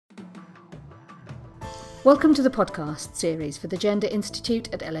Welcome to the podcast series for the Gender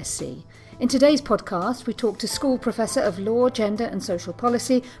Institute at LSC. In today's podcast, we talk to School Professor of Law, Gender and Social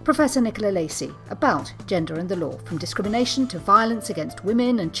Policy, Professor Nicola Lacey, about gender and the law, from discrimination to violence against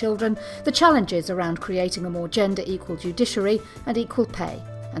women and children, the challenges around creating a more gender-equal judiciary and equal pay,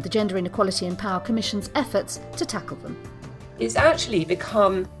 and the Gender Inequality and Power Commission's efforts to tackle them. It's actually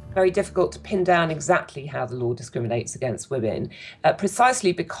become very difficult to pin down exactly how the law discriminates against women,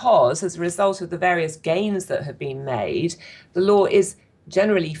 precisely because, as a result of the various gains that have been made, the law is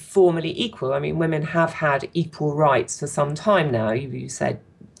generally formally equal. I mean, women have had equal rights for some time now. You said,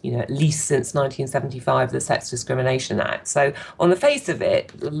 at least since 1975, the Sex Discrimination Act. So on the face of it,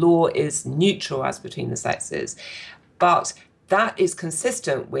 the law is neutral as between the sexes. But that is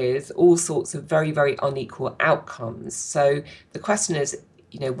consistent with all sorts of very, very unequal outcomes. So the question is,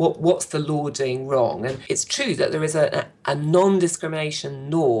 what's the law doing wrong? And it's true that there is a non-discrimination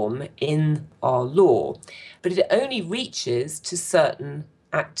norm in our law, but it only reaches to certain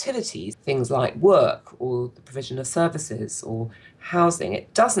activities, things like work or the provision of services or housing.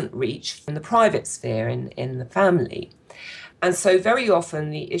 It doesn't reach in the private sphere, in the family. And so very often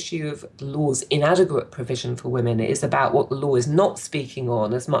the issue of the law's inadequate provision for women is about what the law is not speaking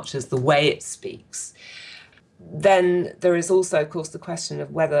on as much as the way it speaks. Then there is also, of course, the question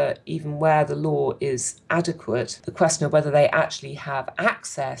of whether, even where the law is adequate, the question of whether they actually have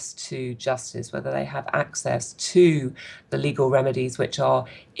access to justice, whether they have access to the legal remedies which are,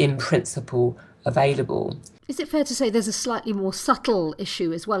 in principle, available. Is it fair to say there's a slightly more subtle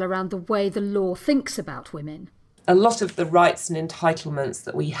issue as well around the way the law thinks about women? A lot of the rights and entitlements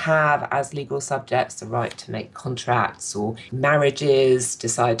that we have as legal subjects, the right to make contracts or marriages,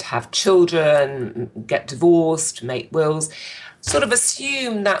 decide to have children, get divorced, make wills, sort of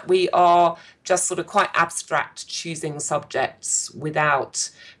assume that we are just sort of quite abstract choosing subjects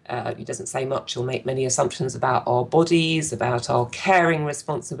without, it doesn't say much or make many assumptions about our bodies, about our caring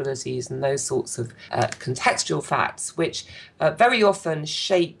responsibilities and those sorts of contextual facts, which very often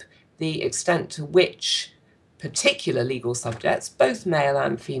shape the extent to which particular legal subjects, both male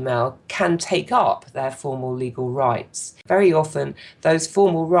and female, can take up their formal legal rights. Very often, those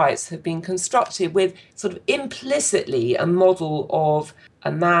formal rights have been constructed with sort of implicitly a model of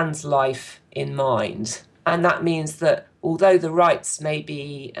a man's life in mind. And that means that although the rights may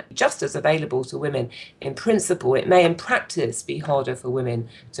be just as available to women in principle, it may in practice be harder for women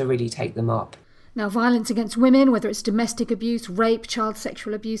to really take them up. Now, violence against women, whether it's domestic abuse, rape, child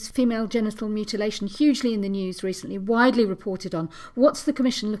sexual abuse, female genital mutilation, hugely in the news recently, widely reported on. What's the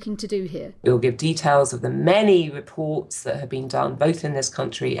Commission looking to do here? We'll give details of the many reports that have been done, both in this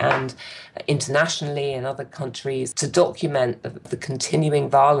country and internationally in other countries, to document the continuing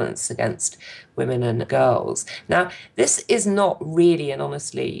violence against women and girls. Now, this is not really and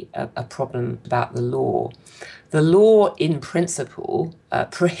honestly a problem about the law. The law, in principle,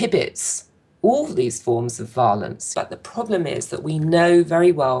 prohibits all these forms of violence. But the problem is that we know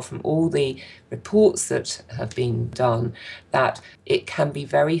very well from all the reports that have been done that it can be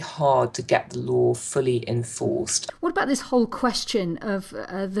very hard to get the law fully enforced. What about this whole question of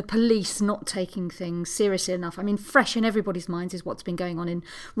the police not taking things seriously enough? I mean, fresh in everybody's minds is what's been going on in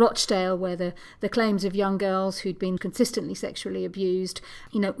Rochdale, where the claims of young girls who'd been consistently sexually abused,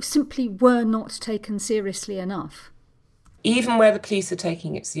 simply were not taken seriously enough. Even where the police are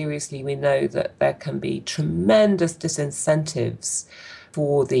taking it seriously, we know that there can be tremendous disincentives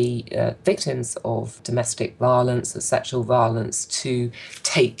for the victims of domestic violence or sexual violence to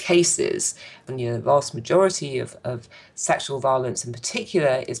take cases. And the vast majority of sexual violence in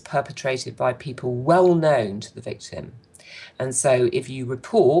particular is perpetrated by people well known to the victim. And so if you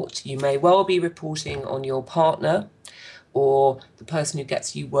report, you may well be reporting on your partner or the person who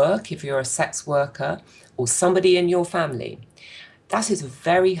gets you work, if you're a sex worker, or somebody in your family. That is a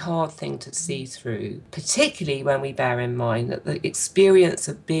very hard thing to see through, particularly when we bear in mind that the experience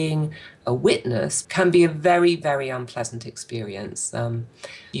of being a witness can be a very, very unpleasant experience.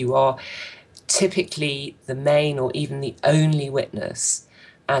 You are typically the main or even the only witness.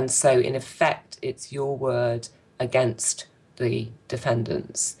 And so, in effect, it's your word against the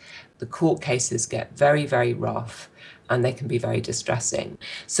defendants. The court cases get very, very rough, and they can be very distressing.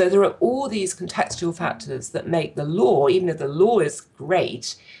 So there are all these contextual factors that make the law, even if the law is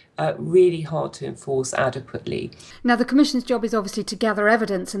great, really hard to enforce adequately. Now, the Commission's job is obviously to gather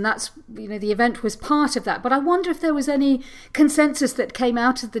evidence, and that's, the event was part of that. But I wonder if there was any consensus that came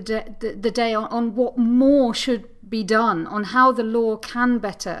out of the day on what more should be done, on how the law can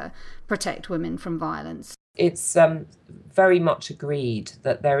better protect women from violence. It's very much agreed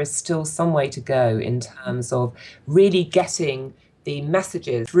that there is still some way to go in terms of really getting the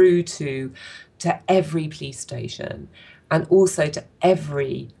messages through to to every police station and also to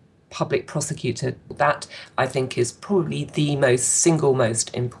every public prosecutor. That, I think, is probably the single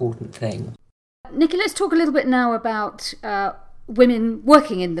most important thing. Nikki, let's talk a little bit now about women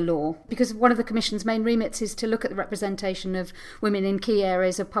working in the law, because one of the Commission's main remits is to look at the representation of women in key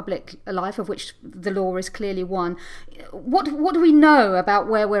areas of public life, of which the law is clearly one. What do we know about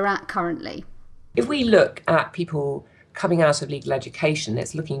where we're at currently? If we look at people coming out of legal education,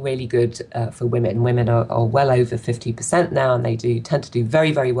 it's looking really good for women. Women are well over 50% now, and they tend to do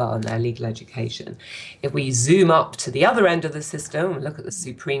very, very well in their legal education. If we zoom up to the other end of the system and look at the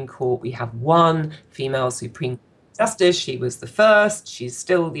Supreme Court, we have one female Supreme Justice. She was the first. She's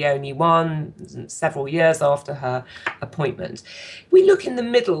still the only one, several years after her appointment. If we look in the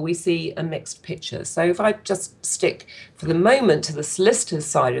middle, we see a mixed picture. So if I just stick for the moment to the solicitor's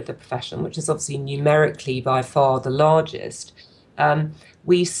side of the profession, which is obviously numerically by far the largest,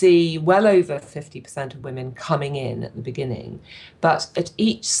 we see well over 50% of women coming in at the beginning. But at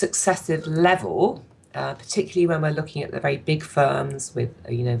each successive level, particularly when we're looking at the very big firms with,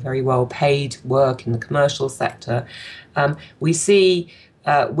 very well-paid work in the commercial sector, we see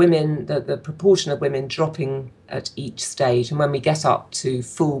women, the proportion of women dropping at each stage. And when we get up to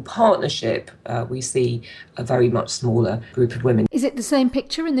full partnership, we see a very much smaller group of women. Is it the same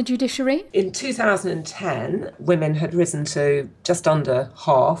picture in the judiciary? In 2010, women had risen to just under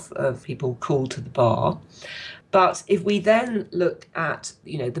half of people called to the bar. But if we then look at,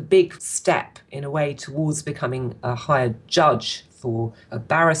 the big step in a way towards becoming a higher judge for a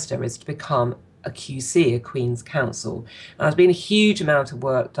barrister is to become a QC, a Queen's Counsel. And there's been a huge amount of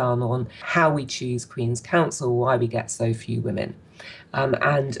work done on how we choose Queen's Counsel, why we get so few women.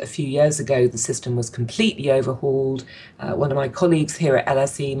 And a few years ago, the system was completely overhauled. One of my colleagues here at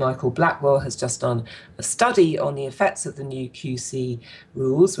LSE, Michael Blackwell, has just done a study on the effects of the new QC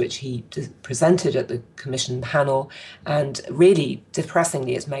rules, which he presented at the Commission panel. And really,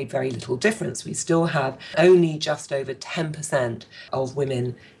 depressingly, it's made very little difference. We still have only just over 10% of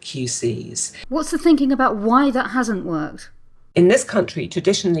women QCs. What's the thinking about why that hasn't worked? In this country,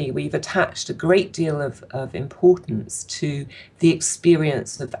 traditionally, we've attached a great deal of importance to the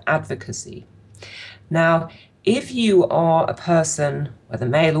experience of advocacy. Now, if you are a person, whether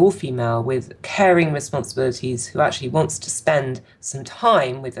male or female, with caring responsibilities who actually wants to spend some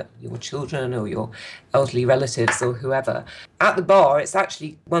time with your children or your elderly relatives or whoever, at the bar, it's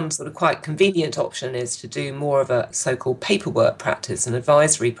actually one sort of quite convenient option is to do more of a so-called paperwork practice, an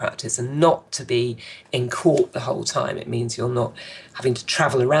advisory practice, and not to be in court the whole time. It means you're not having to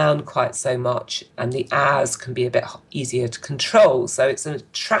travel around quite so much, and the hours can be a bit easier to control. So it's an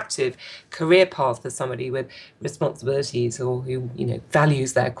attractive career path for somebody with responsibilities or who,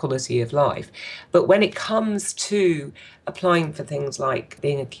 values their quality of life. But when it comes to applying for things like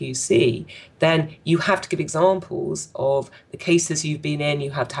being a QC, then you have to give examples of the cases you've been in,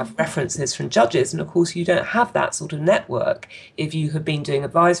 you have to have references from judges, and of course you don't have that sort of network if you have been doing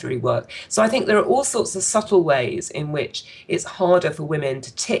advisory work. So I think there are all sorts of subtle ways in which it's harder for women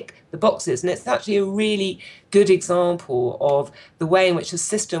to tick the boxes, and it's actually a really good example of the way in which a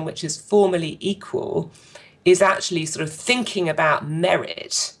system which is formally equal is actually sort of thinking about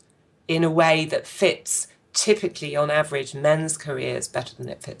merit in a way that fits typically, on average, men's careers better than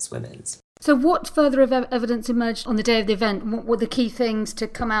it fits women's. So what further evidence emerged on the day of the event? What were the key things to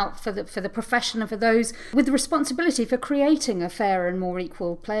come out for the profession and for those with the responsibility for creating a fairer and more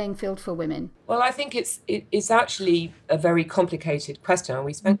equal playing field for women? Well, I think it's actually a very complicated question, and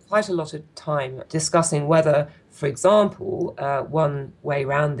we spent quite a lot of time discussing whether, for example, one way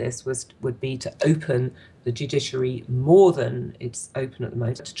around this would be to open the judiciary more than it's open at the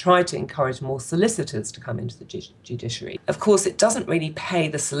moment, to try to encourage more solicitors to come into the judiciary. Of course, it doesn't really pay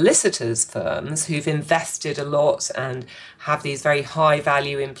the solicitors' firms who've invested a lot and have these very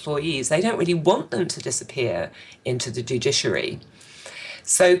high-value employees. They don't really want them to disappear into the judiciary.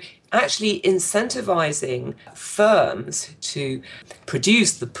 So actually incentivizing firms to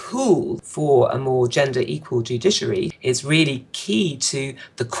produce the pool for a more gender equal judiciary is really key to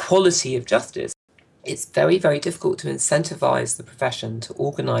the quality of justice. It's very, very difficult to incentivize the profession to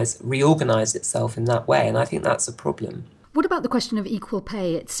reorganize itself in that way, and I think that's a problem. What about the question of equal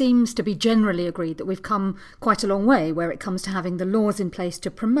pay? It seems to be generally agreed that we've come quite a long way where it comes to having the laws in place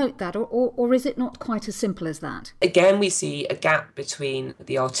to promote that, or is it not quite as simple as that? Again, we see a gap between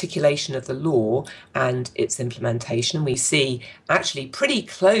the articulation of the law and its implementation. We see actually pretty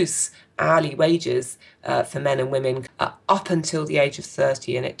close hourly wages for men and women up until the age of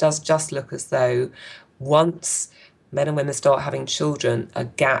 30, and it does just look as though once men and women start having children, a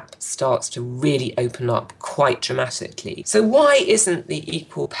gap starts to really open up quite dramatically. So why isn't the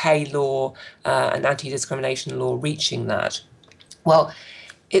equal pay law and anti-discrimination law reaching that? Well,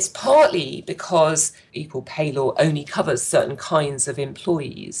 it's partly because equal pay law only covers certain kinds of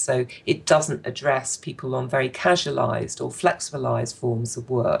employees, so it doesn't address people on very casualised or flexibilised forms of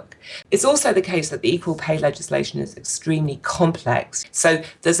work. It's also the case that the equal pay legislation is extremely complex, so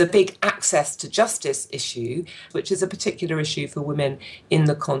there's a big access to justice issue, which is a particular issue for women in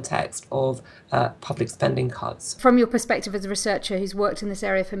the context of public spending cuts. From your perspective as a researcher who's worked in this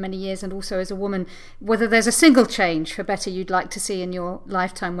area for many years and also as a woman, whether there's a single change for better you'd like to see in your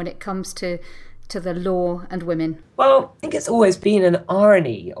lifetime when it comes to the law and women? Well, I think it's always been an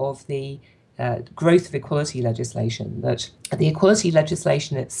irony of the growth of equality legislation that the equality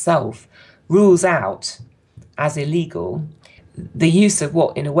legislation itself rules out as illegal the use of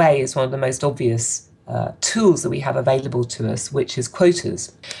what in a way is one of the most obvious tools that we have available to us, which is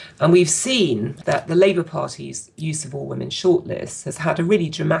quotas. And we've seen that the Labour Party's use of all women shortlists has had a really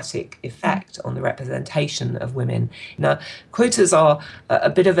dramatic effect on the representation of women. Now, quotas are a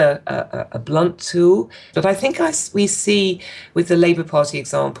bit of a blunt tool, but I think we see with the Labour Party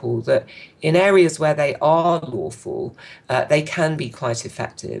example that in areas where they are lawful, they can be quite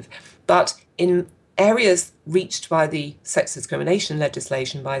effective. But in areas reached by the sex discrimination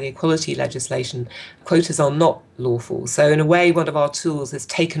legislation, by the equality legislation, quotas are not lawful. So in a way, one of our tools is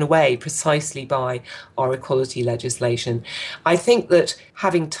taken away precisely by our equality legislation. I think that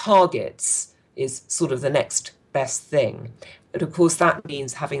having targets is sort of the next best thing. But of course, that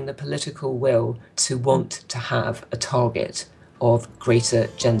means having the political will to want to have a target of greater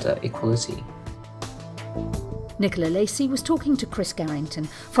gender equality. Nicola Lacey was talking to Chris Garrington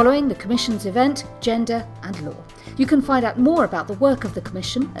following the Commission's event, Gender and Law. You can find out more about the work of the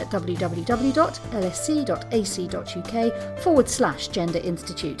Commission at www.lsc.ac.uk/Gender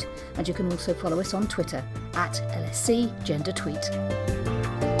Institute. And you can also follow us on Twitter @LSC Gender Tweet.